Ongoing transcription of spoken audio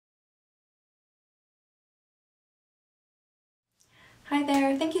Hi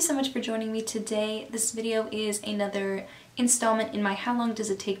there, thank you so much for joining me today. This video is another installment in my How Long Does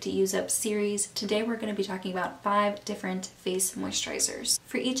It Take to Use Up series. Today we're going to be talking about 5 different face moisturizers.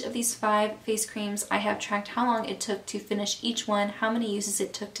 For each of these 5 face creams, I have tracked how long it took to finish each one, how many uses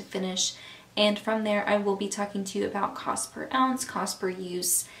it took to finish, and from there I will be talking to you about cost per ounce, cost per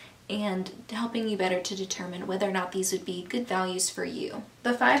use, and helping you better to determine whether or not these would be good values for you.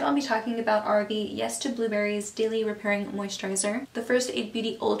 The 5 I'll be talking about are the Yes to Blueberries Daily Repairing Moisturizer, the First Aid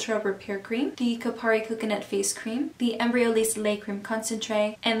Beauty Ultra Repair Cream, the Kopari Coconut Face Cream, the Embryo Lace Lait Cream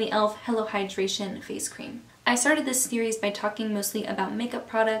Concentrate, and the e.l.f. Hello Hydration Face Cream. I started this series by talking mostly about makeup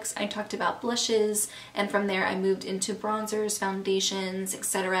products. I talked about blushes, and from there I moved into bronzers, foundations,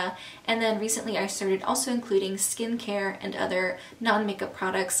 etc. And then recently I started also including skincare and other non-makeup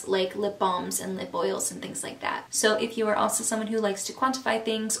products like lip balms and lip oils and things like that. So if you are also someone who likes to quantify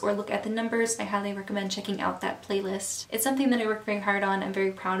things or look at the numbers, I highly recommend checking out that playlist. It's something that I work very hard on. I'm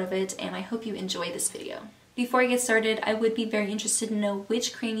very proud of it, and I hope you enjoy this video. Before I get started, I would be very interested to know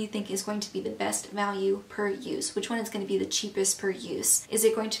which cream you think is going to be the best value per use. Which one is going to be the cheapest per use? Is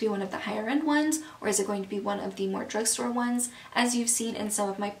it going to be one of the higher end ones, or is it going to be one of the more drugstore ones? As you've seen in some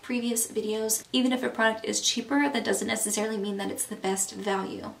of my previous videos, even if a product is cheaper, that doesn't necessarily mean that it's the best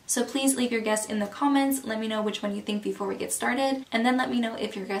value. So please leave your guess in the comments, let me know which one you think before we get started, and then let me know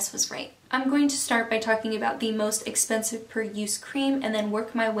if your guess was right. I'm going to start by talking about the most expensive per use cream and then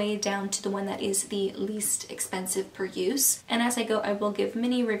work my way down to the one that is the least expensive per use. And as I go, I will give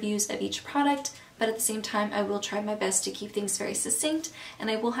mini reviews of each product, but at the same time I will try my best to keep things very succinct, and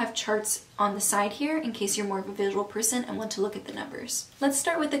I will have charts on the side here in case you're more of a visual person and want to look at the numbers. Let's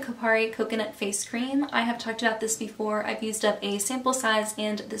start with the Kopari Coconut Face Cream. I have talked about this before. I've used up a sample size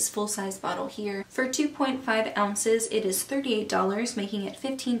and this full size bottle here. For 2.5 ounces it is $38, making it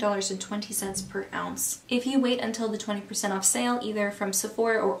 $15.20 per ounce. If you wait until the 20% off sale either from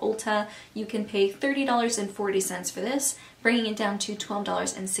Sephora or Ulta, you can pay $30.40 for this, bringing it down to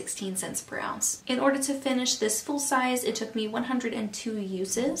 $12.16 per ounce. In order to finish this full size, it took me 102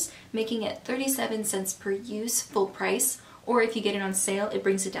 uses, making it 37 cents per use, full price, or if you get it on sale, it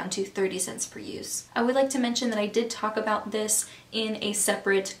brings it down to 30 cents per use. I would like to mention that I did talk about this in a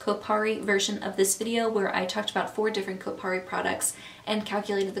separate Kopari version of this video where I talked about 4 different Kopari products and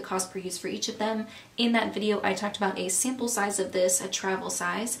calculated the cost per use for each of them. In that video, I talked about a sample size of this, a travel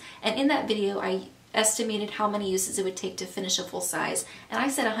size, and in that video, I estimated how many uses it would take to finish a full size, and I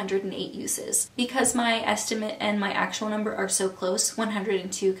said 108 uses. Because my estimate and my actual number are so close,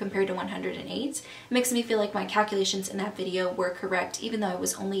 102 compared to 108, it makes me feel like my calculations in that video were correct, even though I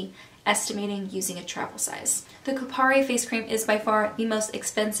was only estimating using a travel size. The Kopari face cream is by far the most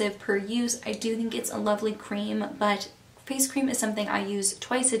expensive per use. I do think it's a lovely cream, but face cream is something I use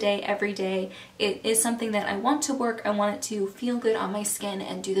twice a day, every day. It is something that I want to work, I want it to feel good on my skin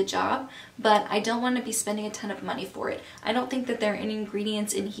and do the job, but I don't want to be spending a ton of money for it. I don't think that there are any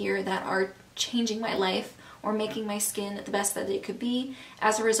ingredients in here that are changing my life or making my skin the best that it could be.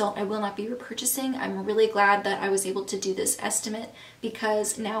 As a result, I will not be repurchasing. I'm really glad that I was able to do this estimate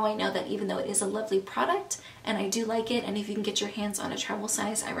because now I know that even though it is a lovely product and I do like it, and if you can get your hands on a travel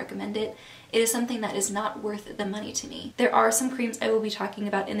size, I recommend it, it is something that is not worth the money to me. There are some creams I will be talking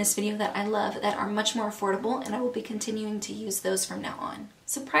about in this video that I love that are much more affordable, and I will be continuing to use those from now on.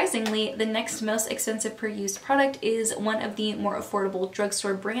 Surprisingly, the next most expensive per use product is one of the more affordable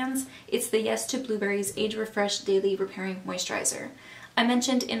drugstore brands. It's the Yes to Blueberries Age Refresh Daily Repairing Moisturizer. I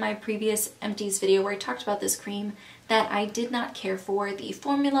mentioned in my previous Empties video where I talked about this cream that I did not care for the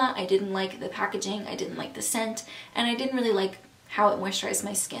formula, I didn't like the packaging, I didn't like the scent, and I didn't really like how it moisturized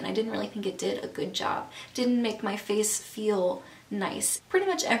my skin. I didn't really think it did a good job. Didn't make my face feel nice. Pretty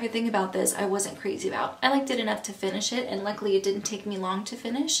much everything about this I wasn't crazy about. I liked it enough to finish it, and luckily it didn't take me long to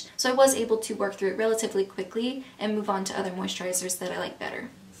finish, so I was able to work through it relatively quickly and move on to other moisturizers that I like better.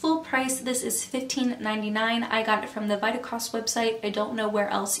 Full price, this is $15.99. I got it from the Vitacost website. I don't know where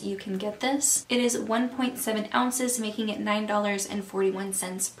else you can get this. It is 1.7 ounces, making it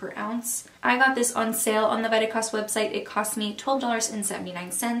 $9.41 per ounce. I got this on sale on the Vitacost website. It cost me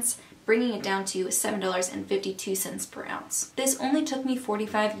 $12.79. Bringing it down to $7.52 per ounce. This only took me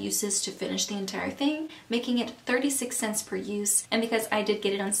 45 uses to finish the entire thing, making it 36 cents per use, and because I did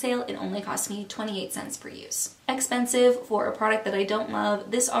get it on sale, it only cost me 28 cents per use. Expensive for a product that I don't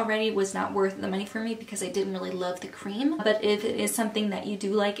love. This already was not worth the money for me because I didn't really love the cream, but if it is something that you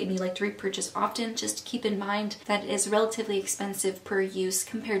do like and you like to repurchase often, just keep in mind that it is relatively expensive per use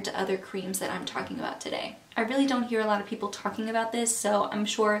compared to other creams that I'm talking about today. I really don't hear a lot of people talking about this, so I'm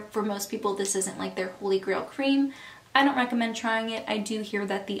sure for most people this isn't like their holy grail cream. I don't recommend trying it. I do hear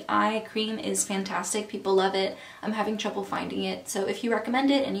that the eye cream is fantastic. People love it. I'm having trouble finding it. So if you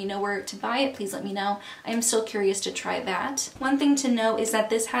recommend it and you know where to buy it, please let me know. I am still curious to try that. One thing to know is that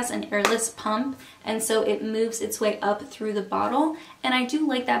this has an airless pump, and so it moves its way up through the bottle. And I do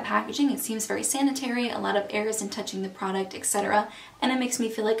like that packaging. It seems very sanitary. A lot of air isn't touching the product, etc. And it makes me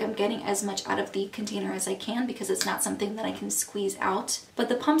feel like I'm getting as much out of the container as I can because it's not something that I can squeeze out. But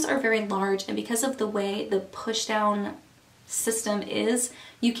the pumps are very large, and because of the way the push down system is,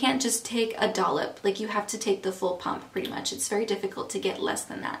 you can't just take a dollop. Like, you have to take the full pump pretty much. It's very difficult to get less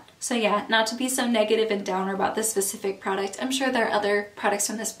than that. So yeah, not to be so negative and downer about this specific product. I'm sure there are other products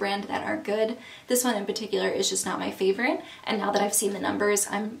from this brand that are good. This one in particular is just not my favorite, and now that I've seen the numbers,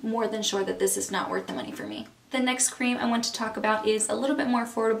 I'm more than sure that this is not worth the money for me. The next cream I want to talk about is a little bit more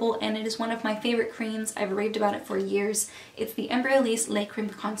affordable, and it is one of my favorite creams. I've raved about it for years. It's the Embryolisse Lait Creme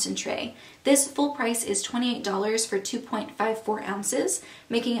Concentré. This full price is $28 for 2.54 ounces,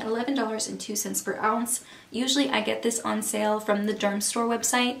 making it $11.02 per ounce. Usually I get this on sale from the Derm Store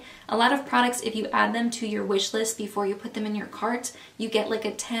website. A lot of products, if you add them to your wish list before you put them in your cart, you get like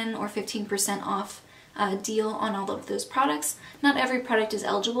a 10 or 15% off deal on all of those products. Not every product is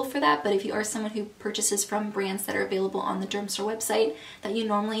eligible for that, but if you are someone who purchases from brands that are available on the Derm Store website that you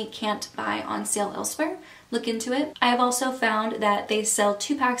normally can't buy on sale elsewhere, look into it. I have also found that they sell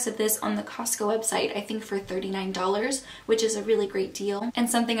 2 packs of this on the Costco website, I think for $39, which is a really great deal and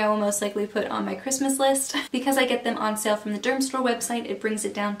something I will most likely put on my Christmas list. Because I get them on sale from the Derm Store website, it brings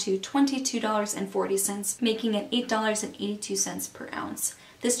it down to $22.40, making it $8.82 per ounce.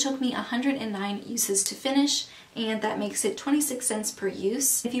 This took me 109 uses to finish, and that makes it 26 cents per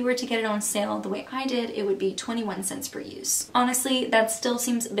use. If you were to get it on sale the way I did, it would be 21 cents per use. Honestly, that still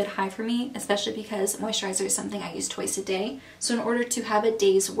seems a bit high for me, especially because moisturizer is something I use twice a day. So in order to have a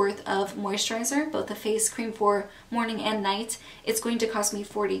day's worth of moisturizer, both a face cream for morning and night, it's going to cost me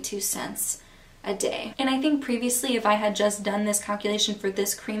 42 cents a day. And I think previously, if I had just done this calculation for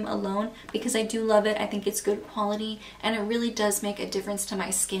this cream alone, because I do love it, I think it's good quality, and it really does make a difference to my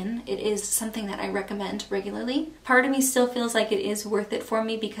skin. It is something that I recommend regularly. Part of me still feels like it is worth it for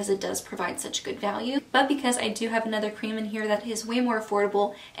me because it does provide such good value, but because I do have another cream in here that is way more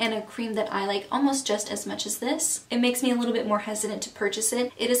affordable and a cream that I like almost just as much as this, it makes me a little bit more hesitant to purchase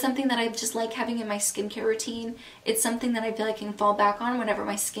it. It is something that I just like having in my skincare routine. It's something that I feel I can fall back on whenever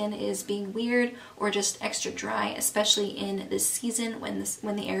my skin is being weird or just extra dry, especially in this season when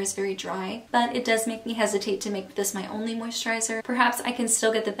the air is very dry. But it does make me hesitate to make this my only moisturizer. Perhaps I can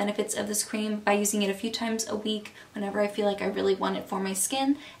still get the benefits of this cream by using it a few times a week whenever I feel like I really want it for my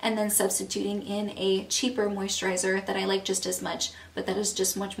skin, and then substituting in a cheaper moisturizer that I like just as much, but that is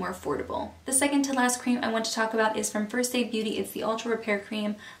just much more affordable. The second to last cream I want to talk about is from First Aid Beauty. It's the Ultra Repair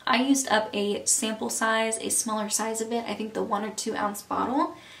Cream. I used up a sample size, a smaller size of it, I think the 1 or 2 ounce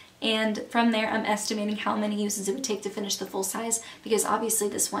bottle. And from there, I'm estimating how many uses it would take to finish the full size, because obviously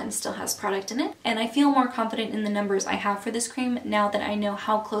this one still has product in it. And I feel more confident in the numbers I have for this cream now that I know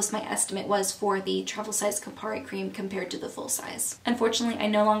how close my estimate was for the travel size Kapari cream compared to the full size. Unfortunately, I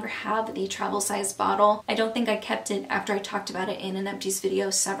no longer have the travel size bottle. I don't think I kept it after I talked about it in an empties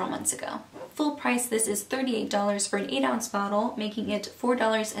video several months ago. Full price, this is $38 for an 8 ounce bottle, making it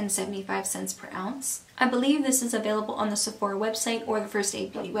 $4.75 per ounce. I believe this is available on the Sephora website or the First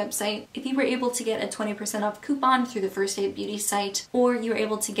Aid Beauty website. If you were able to get a 20% off coupon through the First Aid Beauty site, or you were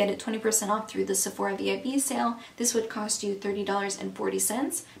able to get it 20% off through the Sephora VIP sale, this would cost you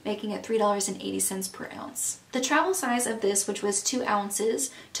 $30.40, making it $3.80 per ounce. The travel size of this, which was 2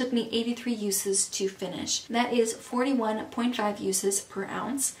 ounces, took me 83 uses to finish. That is 41.5 uses per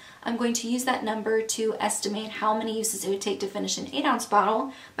ounce. I'm going to use that number to estimate how many uses it would take to finish an 8 ounce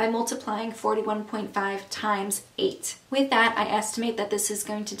bottle by multiplying 41.5 times 8. With that, I estimate that this is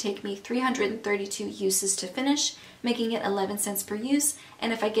going to take me 332 uses to finish, making it 11 cents per use,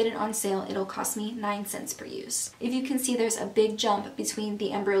 and if I get it on sale, it'll cost me 9 cents per use. If you can see, there's a big jump between the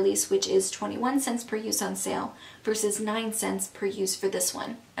Embryolisse, which is 21 cents per use on sale, versus 9 cents per use for this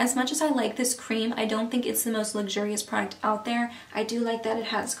one. As much as I like this cream, I don't think it's the most luxurious product out there. I do like that it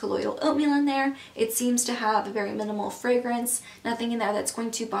has colloidal oatmeal in there. It seems to have a very minimal fragrance, nothing in there that's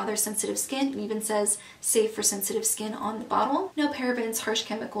going to bother sensitive skin. It even says safe for sensitive skin on the bottle. No parabens, harsh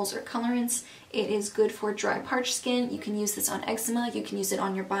chemicals, or colorants. It is good for dry, parched skin. You can use this on eczema. You can use it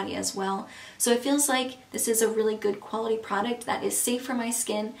on your body as well. So it feels like this is a really good quality product that is safe for my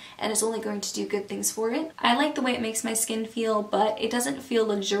skin and is only going to do good things for it. I like the way it makes my skin feel, but it doesn't feel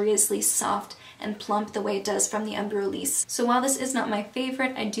luxuriously soft and plump the way it does from the Embryolisse. So while this is not my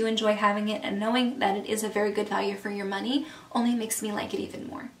favorite, I do enjoy having it, and knowing that it is a very good value for your money only makes me like it even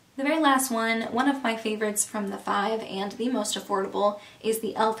more. The very last one of my favorites from the 5 and the most affordable, is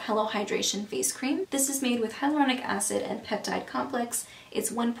the e.l.f. Hello Hydration Face Cream. This is made with hyaluronic acid and peptide complex.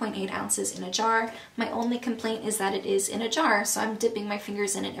 It's 1.8 ounces in a jar. My only complaint is that it is in a jar, so I'm dipping my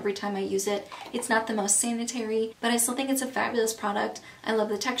fingers in it every time I use it. It's not the most sanitary, but I still think it's a fabulous product. I love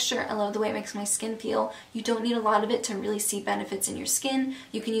the texture, I love the way it makes my skin feel. You don't need a lot of it to really see benefits in your skin.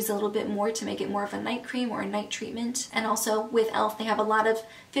 You can use a little bit more to make it more of a night cream or a night treatment. And also with e.l.f. they have a lot of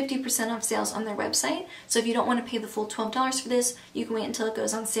 50% off sales on their website, so if you don't want to pay the full $12 for this, you can wait until it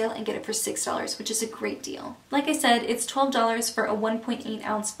goes on sale and get it for $6, which is a great deal. Like I said, it's $12 for a 1.8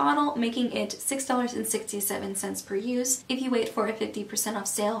 ounce bottle, making it $6.67 per use. If you wait for a 50% off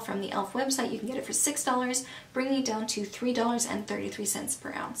sale from the e.l.f. website, you can get it for $6, bringing it down to $3.33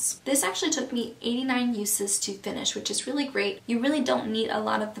 per ounce. This actually took me 89 uses to finish, which is really great. You really don't need a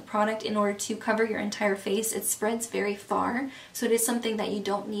lot of the product in order to cover your entire face. It spreads very far, so it is something that you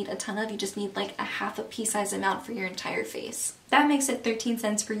don't need a ton of. You just need like a half a pea size amount for your entire face. That makes it 13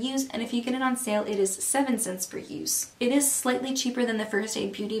 cents per use, and if you get it on sale, it is 7 cents per use. It is slightly cheaper than the First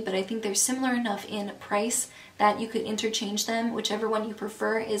Aid Beauty, but I think they're similar enough in price that you could interchange them. Whichever one you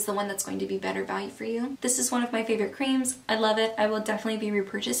prefer is the one that's going to be better value for you. This is one of my favorite creams. I love it. I will definitely be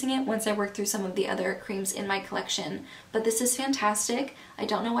repurchasing it once I work through some of the other creams in my collection. But this is fantastic. I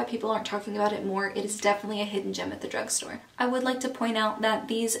don't know why people aren't talking about it more. It is definitely a hidden gem at the drugstore. I would like to point out that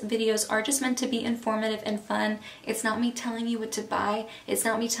these videos are just meant to be informative and fun. It's not me telling you what to buy. It's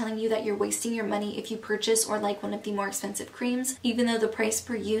not me telling you that you're wasting your money if you purchase or like one of the more expensive creams. Even though the price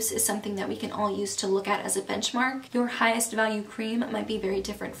per use is something that we can all use to look at as a benchmark, your highest value cream might be very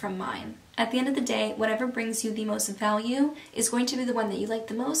different from mine. At the end of the day, whatever brings you the most value is going to be the one that you like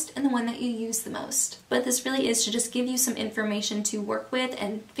the most and the one that you use the most. But this really is to just give you some information to work with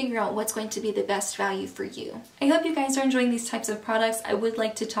and figure out what's going to be the best value for you. I hope you guys are enjoying these types of products. I would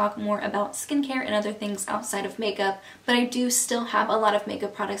like to talk more about skincare and other things outside of makeup, but I do still have a lot of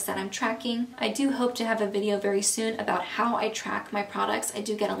makeup products that I'm tracking. I do hope to have a video very soon about how I track my products. I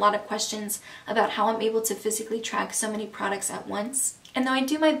do get a lot of questions about how I'm able to physically track so many products at once. And though I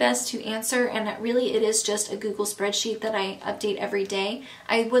do my best to answer, and really it is just a Google spreadsheet that I update every day,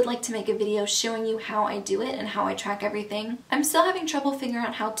 I would like to make a video showing you how I do it and how I track everything. I'm still having trouble figuring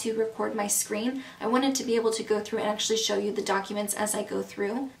out how to record my screen. I wanted to be able to go through and actually show you the documents as I go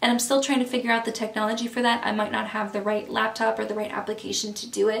through. And I'm still trying to figure out the technology for that. I might not have the right laptop or the right application to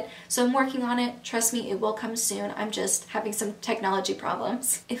do it. So I'm working on it. Trust me, it will come soon. I'm just having some technology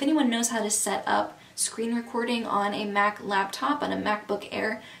problems. If anyone knows how to set up screen recording on a Mac laptop, on a MacBook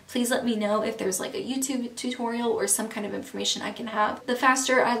Air, please let me know if there's like a YouTube tutorial or some kind of information I can have. The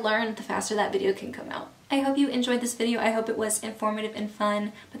faster I learn, the faster that video can come out. I hope you enjoyed this video. I hope it was informative and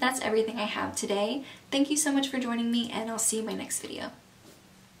fun, but that's everything I have today. Thank you so much for joining me, and I'll see you in my next video.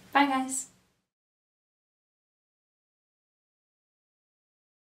 Bye guys!